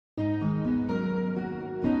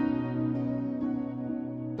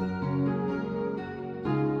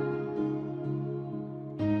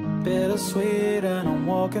bittersweet and I'm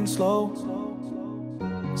walking slow.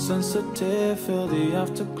 Sensitive, feel the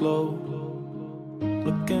afterglow.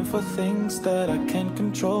 Looking for things that I can't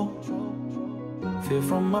control. Fear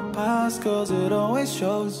from my past cause it always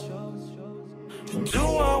shows. Do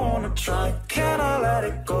I wanna try? Can I let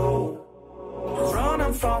it go?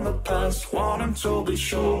 Running from the past, wanting to be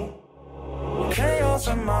sure. Chaos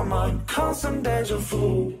in my mind, constant deja vu.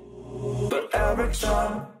 But every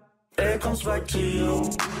time, it comes back to you.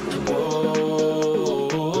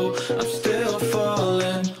 Whoa, I'm still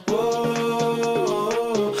falling.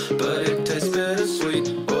 Whoa, but it tastes bittersweet.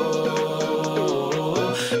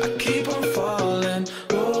 Whoa, I keep on falling.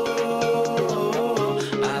 Whoa,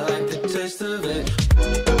 I like the taste of it.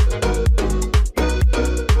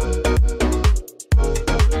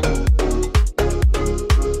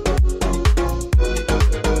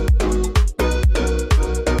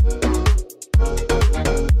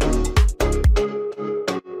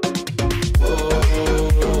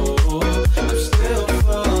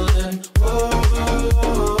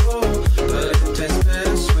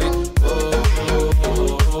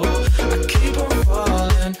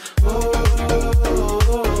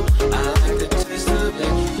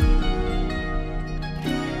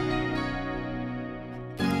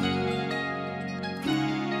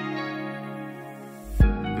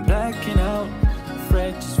 Blacking out,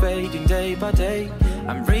 afraid just fading day by day.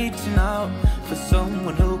 I'm reaching out for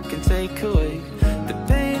someone who can take away the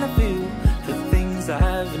pain I feel, the things I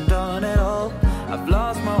haven't done at all. I've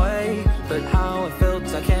lost my way, but how I felt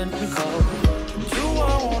I can't recall. Do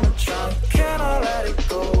I wanna try? Can I let it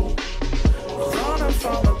go? Running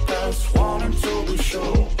from the past, wanting to be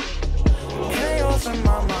sure. Chaos in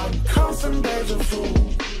my mind, constant deja vu.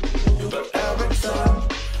 But every time,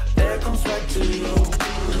 it comes back to you.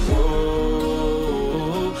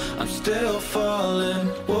 Whoa, I'm still falling.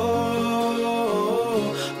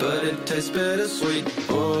 Whoa, but it tastes bittersweet.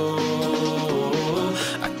 Whoa,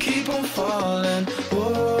 I keep on falling.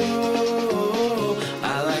 Whoa,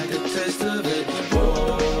 I like the taste of it.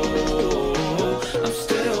 Whoa, I'm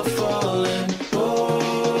still falling.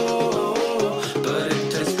 Whoa, but it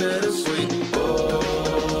tastes bittersweet.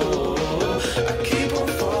 Whoa, I keep on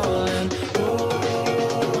falling.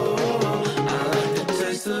 Whoa, I like the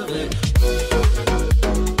taste of it.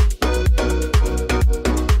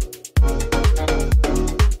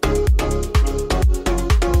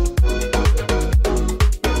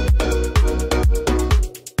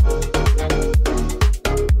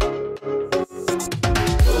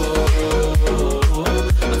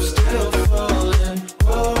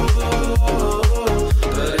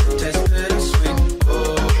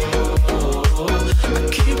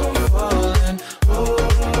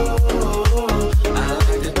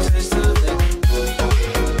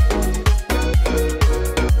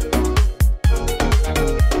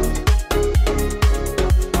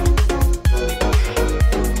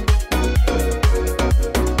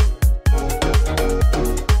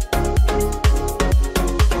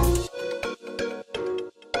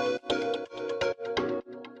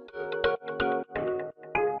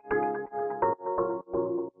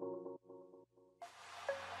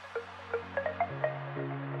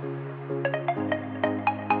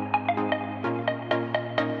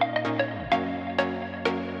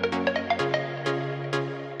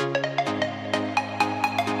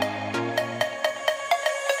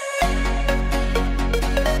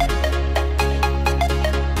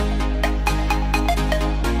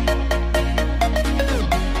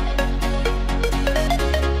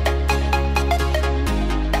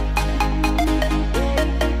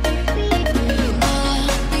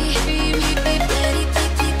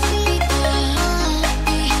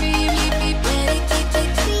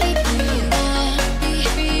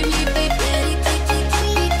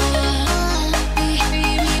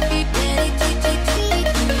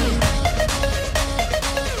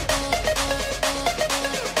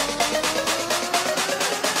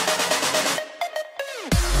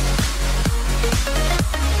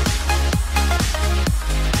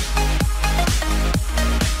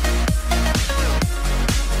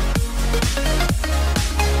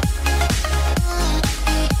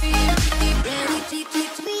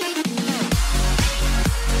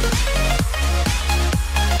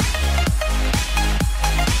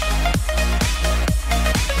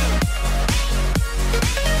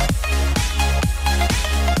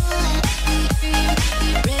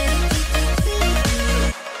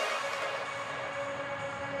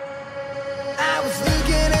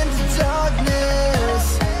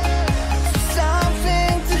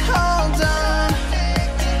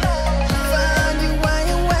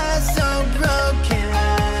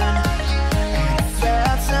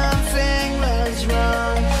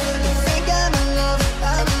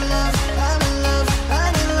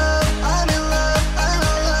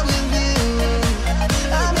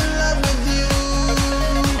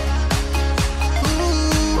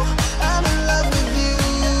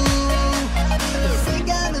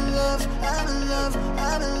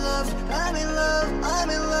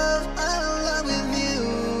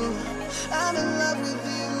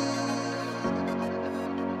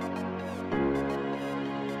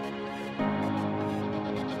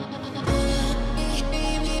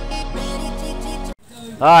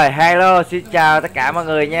 Rồi, hello, xin chào tất cả mọi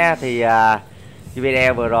người nha. Thì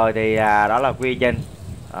video vừa rồi thì đó là quy trình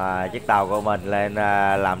chiếc tàu của mình lên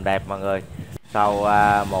làm đẹp mọi người. Sau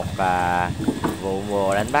một vụ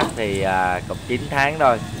mùa đánh bắt thì cũng 9 tháng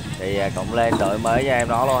thôi thì cũng lên đổi mới cho em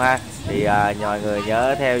nó luôn ha. Thì mọi người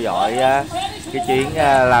nhớ theo dõi cái chuyến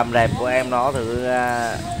làm đẹp của em nó thử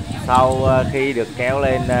sau khi được kéo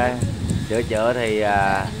lên sửa chữa thì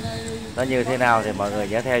nó như thế nào thì mọi người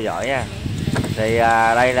nhớ theo dõi nha. Thì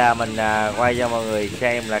đây là mình quay cho mọi người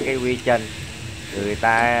xem là cái quy trình người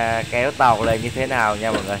ta kéo tàu lên như thế nào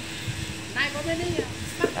nha mọi người.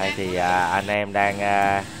 Đây thì anh em đang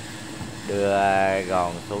đưa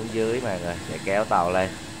gòn xuống dưới mọi người để kéo tàu lên.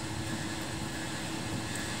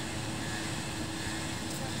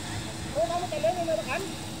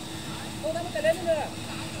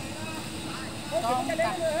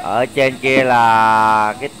 Ở trên kia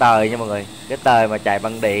là cái tời nha mọi người, cái tời mà chạy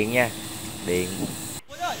bằng điện nha, điện.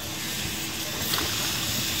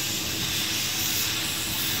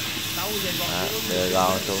 Đưa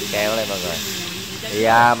gòn xuống kéo lên mọi người. Thì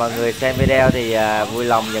mọi người xem video thì vui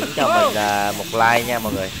lòng nhấn cho mình một like nha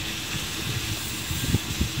mọi người.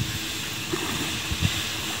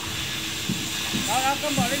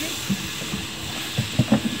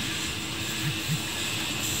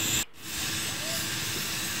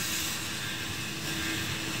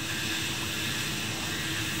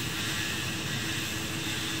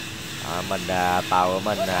 Mình tàu của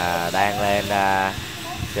mình đang lên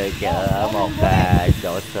sửa chữa ở một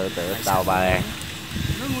chỗ sửa chữa tàu bè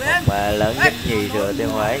lớn nhất nhì Thừa Thiên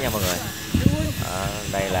Huế nha mọi người.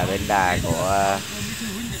 Đây là bên đài của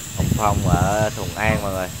ông Phong ở Thuận An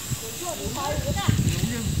mọi người.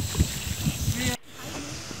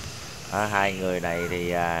 Hai người này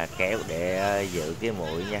thì kéo để giữ cái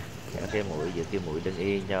mũi nha, kéo cái mũi, giữ cái mũi đứng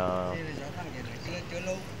yên cho.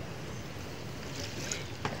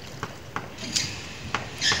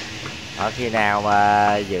 Ở khi nào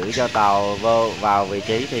mà giữ cho tàu vào vị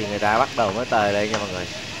trí thì người ta bắt đầu mới tời lên nha mọi người.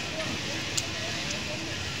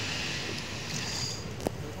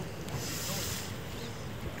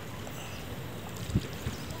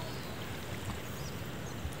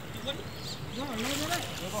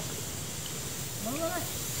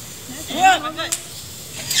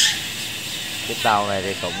 Cái tàu này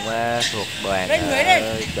thì cũng thuộc đoàn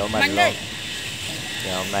ở chỗ mình luôn. Thì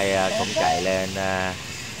hôm nay cũng chạy lên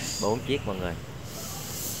 4 chiếc mọi người.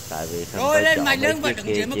 Tại vì không có chọn mấy chiếc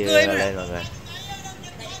kia chưa lên mọi người.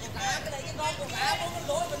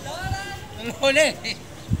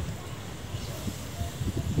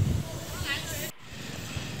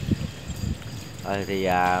 Rồi thì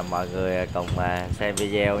mọi người cùng xem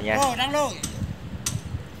video nha.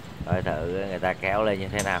 Rồi thử người ta kéo lên như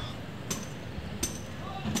thế nào.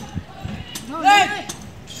 Lên.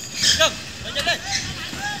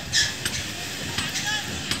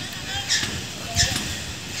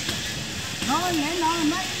 Rồi, nhảy nó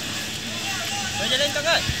làm đấy. Rồi chạy lên Tân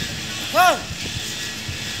ơi. Vâng.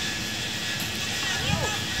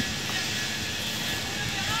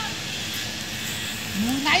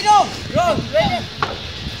 Nãy đâu. Rồi, lên đi.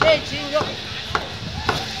 Đây chịu rồi.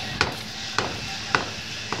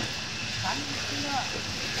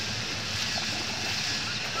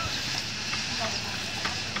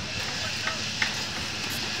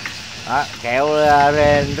 Đó, kéo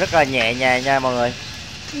lên rất là nhẹ nhàng nha mọi người.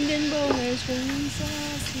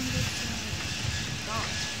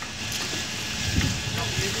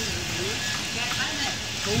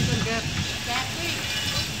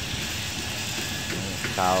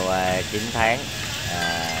 Sau 9 tháng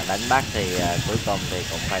đánh bắt thì cuối cùng thì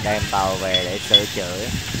cũng phải đem tàu về để sửa chữa.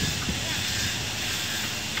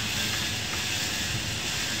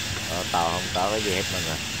 Tàu không có cái gì hết mọi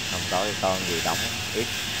người, không có cái con gì đóng ít.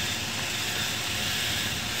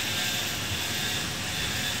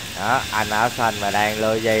 Đó, anh áo xanh mà đang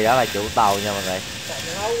lôi dây đó là chủ tàu nha mọi người.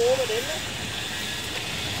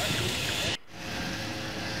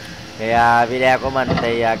 Thì video của mình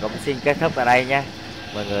thì cũng xin kết thúc tại đây nha.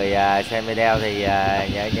 Mọi người xem video thì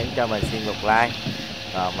nhớ nhấn cho mình xin một like.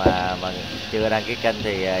 Còn mà chưa đăng ký kênh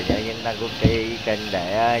thì nhớ nhấn đăng ký kênh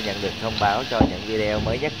để nhận được thông báo cho những video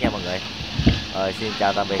mới nhất nha mọi người. Rồi xin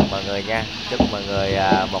chào tạm biệt mọi người nha. Chúc mọi người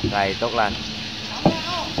một ngày tốt lành.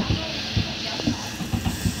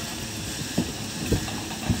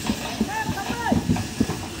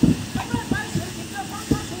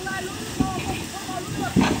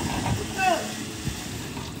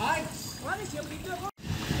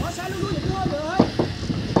 Có sai luôn luôn được thôi.